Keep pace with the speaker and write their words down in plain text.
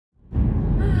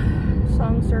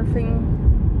song surfing.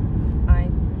 I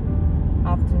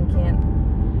often can't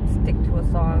stick to a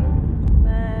song.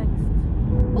 Next.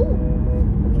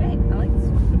 Ooh, okay, I like this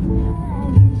one.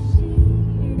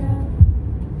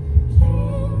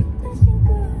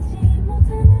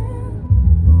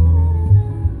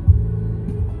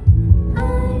 I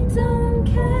don't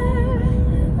care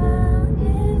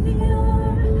if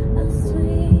you're a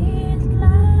sweet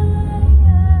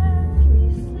liar. Give me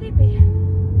sleepy.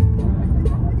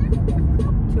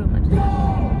 Too much.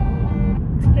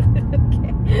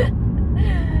 Okay.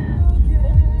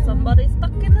 Somebody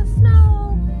stuck in the snow.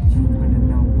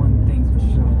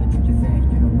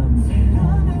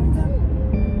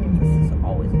 This is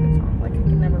always a good song. Like I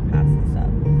can never pass this up.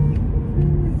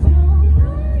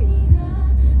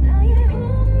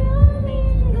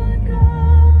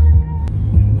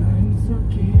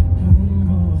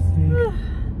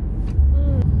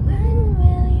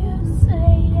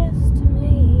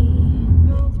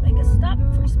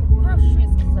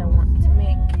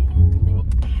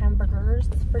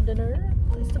 For dinner,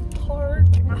 place to park.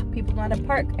 Ah, people know how to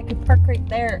park. I could park right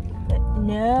there, but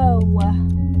no.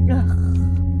 Ugh.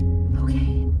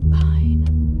 Okay, fine.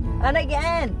 And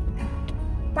again,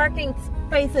 parking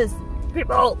spaces,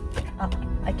 people. Oh,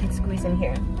 I can squeeze in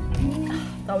here.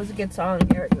 That was a good song,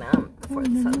 Eric. Now before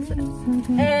the sun sets.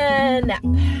 And nap.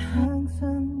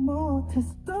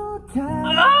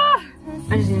 Ah!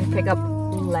 I just need to pick up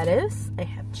lettuce. I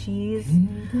have cheese,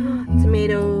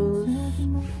 tomatoes.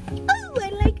 Oh, I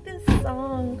like this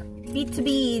song.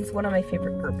 B2B's one of my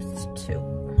favorite groups too.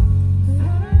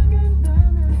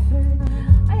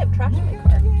 I have trash in my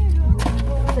car.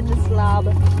 Such a slob.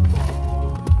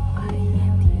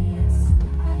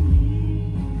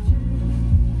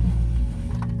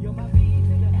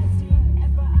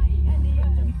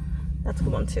 That's a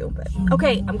good one too, but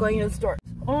okay, I'm going to the store.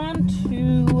 On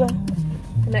to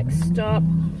the next stop.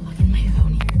 Look at my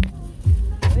phone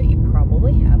here. You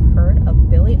probably have heard of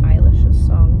Billie Eilish's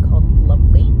song called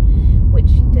Lovely, which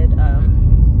she did a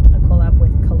collab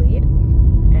with Khalid,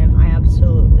 and I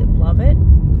absolutely love it.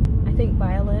 I think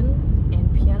violin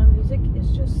and piano music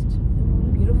is just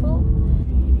beautiful.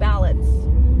 Ballads.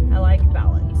 I like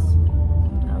ballads.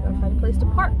 Now I'm gonna find a place to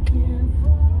park.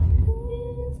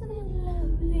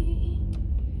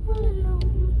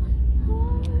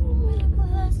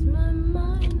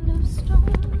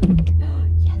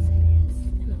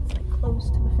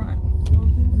 Close to the front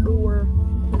door.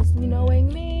 Just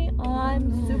knowing me,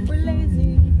 I'm super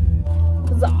lazy.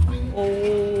 Huzzah.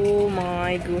 Oh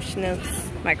my gooshness.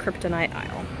 My kryptonite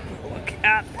aisle. Look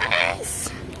at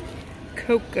this.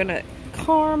 Coconut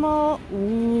caramel.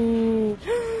 Ooh.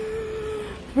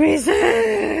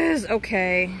 Reese's.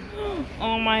 Okay.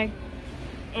 Oh my.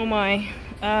 Oh my.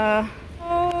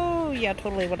 Oh yeah,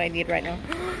 totally what I need right now.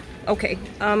 Okay.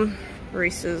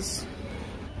 Reese's.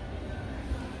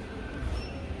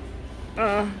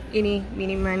 Eeny,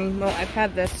 meeny, miny. Well, I've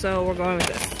had this, so we're going with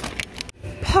this.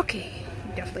 Pocky.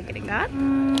 Definitely getting that.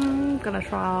 Gonna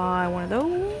try one of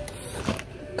those.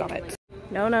 Got it.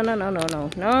 No, no, no, no, no, no,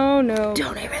 no, no.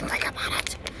 Don't even think about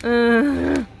it.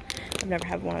 I've never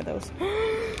had one of those.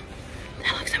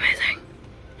 That looks amazing.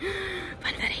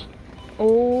 Funfetti.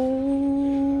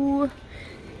 Oh.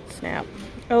 Snap.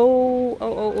 Oh,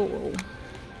 oh, oh, oh, oh.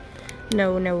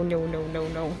 No, no, no, no, no,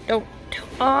 no. Don't.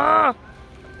 Ah!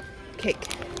 Cake.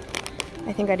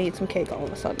 I think I need some cake all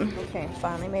of a sudden. Okay,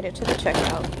 finally made it to the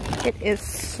checkout. It is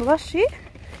slushy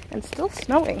and still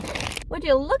snowing. Would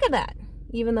you look at that?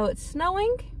 Even though it's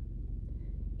snowing,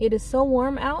 it is so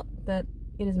warm out that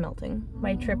it is melting.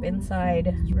 My trip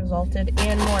inside resulted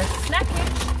in more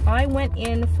snackage. I went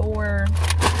in for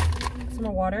some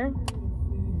more water.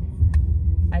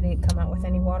 I didn't come out with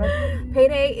any water.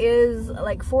 Payday is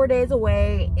like 4 days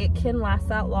away. It can last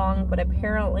that long, but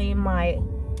apparently my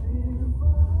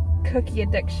cookie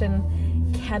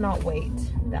addiction cannot wait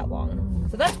that long.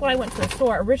 So that's why I went to the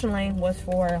store originally, was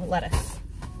for lettuce.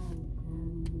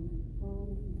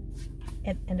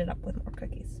 It ended up with more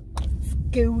cookies. Let's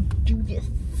go do this.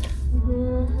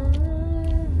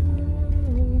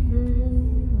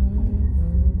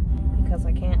 Because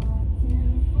I can't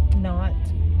not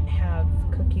have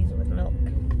cookies with milk. I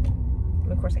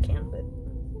mean, of course I can, but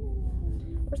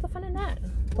where's the fun in that?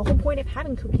 The whole point of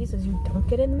having cookies is you don't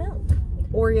get in the milk.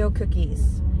 Oreo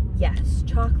cookies. Yes,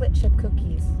 chocolate chip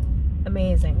cookies.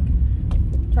 Amazing.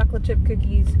 Chocolate chip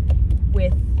cookies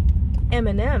with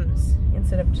M&Ms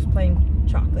instead of just plain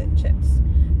chocolate chips.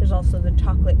 There's also the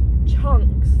chocolate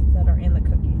chunks that are in the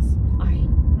cookies.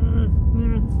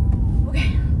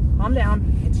 Okay, calm down.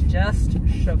 It's just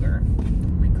sugar.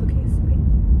 My cookies.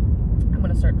 I'm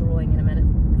gonna start drooling in a minute.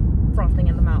 Frothing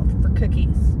in the mouth for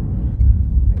cookies.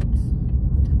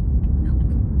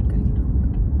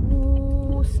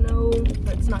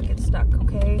 not get stuck,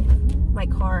 okay? My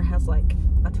car has like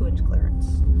a 2-inch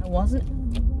clearance. I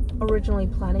wasn't originally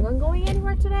planning on going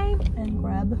anywhere today, and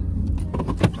grab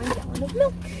my gallon of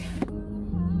milk.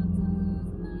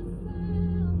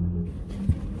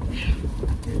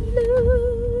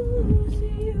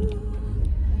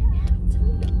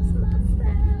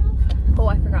 Oh,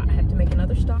 I forgot. I have to make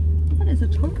another stop. That is a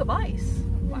chunk of ice.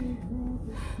 What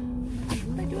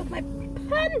did I do with my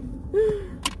pen?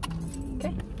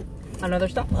 Okay. Another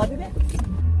stop. I'll be back.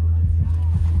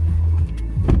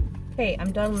 Okay,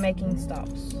 I'm done making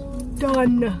stops.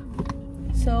 Done.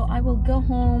 So I will go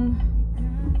home,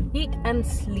 eat and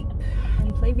sleep,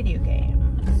 and play video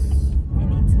games,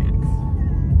 and eat snacks.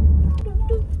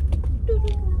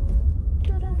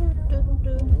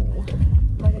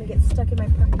 Am I gonna get stuck in my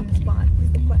parking spot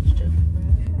is the question.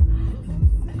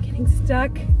 I'm getting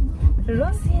stuck.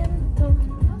 Lo siento,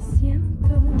 lo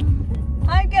siento.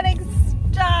 I'm getting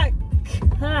stuck.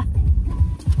 I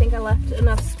think I left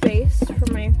enough space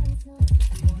for my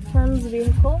friend's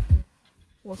vehicle.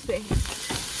 We'll see.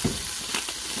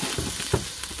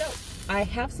 So, I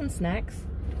have some snacks.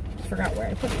 Forgot where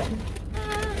I put them.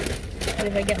 But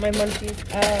if I get my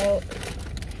munchies out,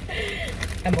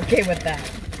 I'm okay with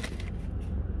that.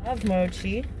 I love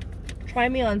mochi. Try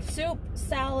me on soup,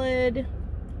 salad,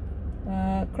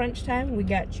 crunch time. We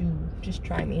got you. Just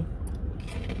try me.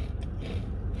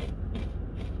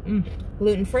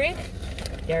 Gluten-free,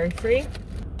 dairy-free.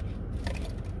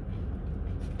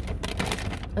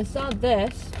 I saw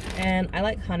this, and I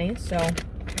like honey, so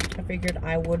I figured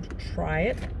I would try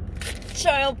it.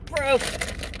 Child-proof!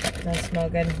 Does smell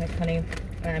good, like honey.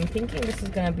 And I'm thinking this is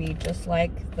gonna be just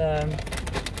like the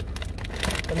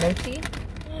mochi.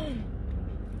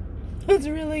 It's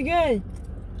really good.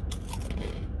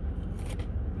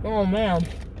 Oh man.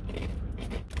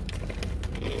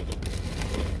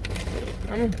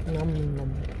 Nom,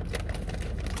 nom.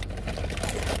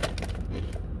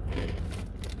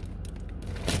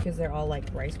 Because they're all like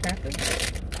rice crackers.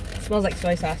 It smells like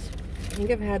soy sauce. I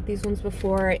think I've had these ones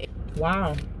before.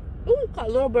 Wow. Ooh, it's got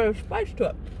a little bit of spice to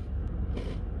it.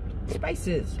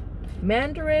 Spices.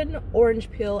 Mandarin,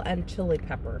 orange peel, and chili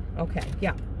pepper. Okay,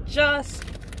 yeah. Just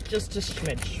a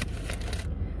smidge.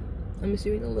 I'm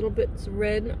assuming the little bits of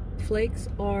red flakes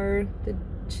are the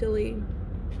chili.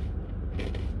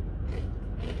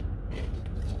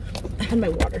 And my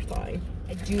water thawing.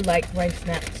 I do like rice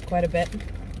snacks quite a bit.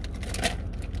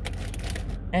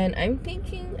 And I'm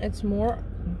thinking it's more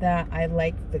that I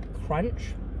like the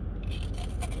crunch.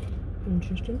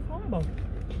 Interesting combo.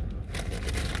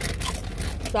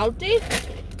 Salty.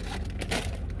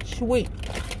 Sweet.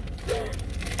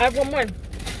 I have one more.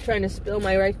 Trying to spill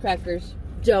my rice crackers.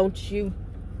 Don't you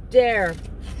dare.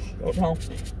 Don't know.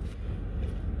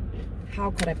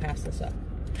 How could I pass this up?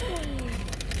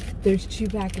 There's 2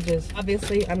 packages.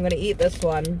 Obviously, I'm gonna eat this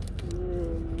one.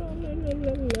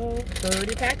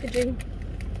 Dirty packaging.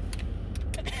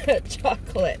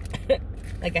 Chocolate.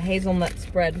 Like a hazelnut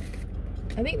spread.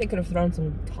 I think they could have thrown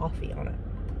some toffee on it.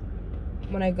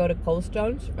 When I go to Cold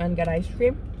Stones and get ice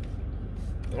cream,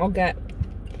 I'll get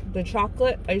the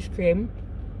chocolate ice cream.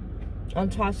 I'll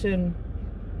toss in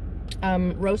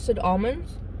roasted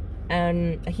almonds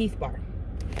and a Heath bar.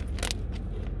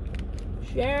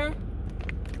 Share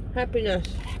happiness.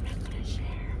 I'm not gonna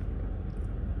share.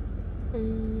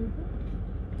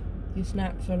 These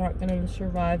snacks are not gonna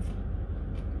survive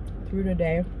through the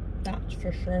day. That's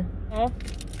for sure. Oh,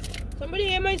 somebody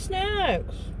ate my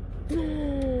snacks.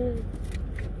 I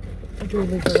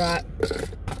totally forgot.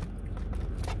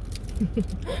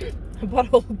 I bought a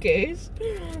whole case.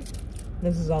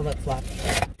 This is all that's left.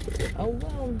 Oh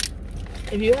well.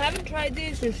 If you haven't tried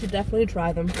these, you should definitely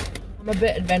try them. I'm a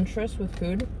bit adventurous with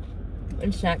food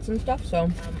and snacks and stuff,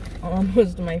 so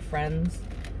most of my friends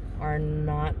are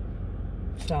not,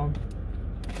 so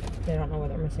they don't know what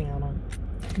they're missing out on.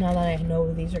 Now that I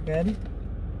know these are good,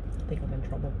 I think I'm in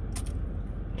trouble.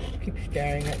 Keep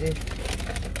staring at these.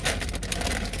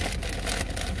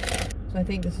 So I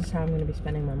think this is how I'm going to be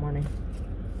spending my morning.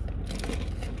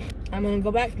 I'm going to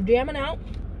go back to jamming out,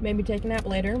 maybe take a nap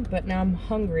later, but now I'm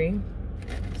hungry.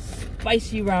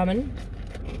 Spicy ramen.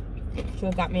 So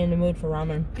it got me in the mood for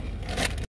ramen.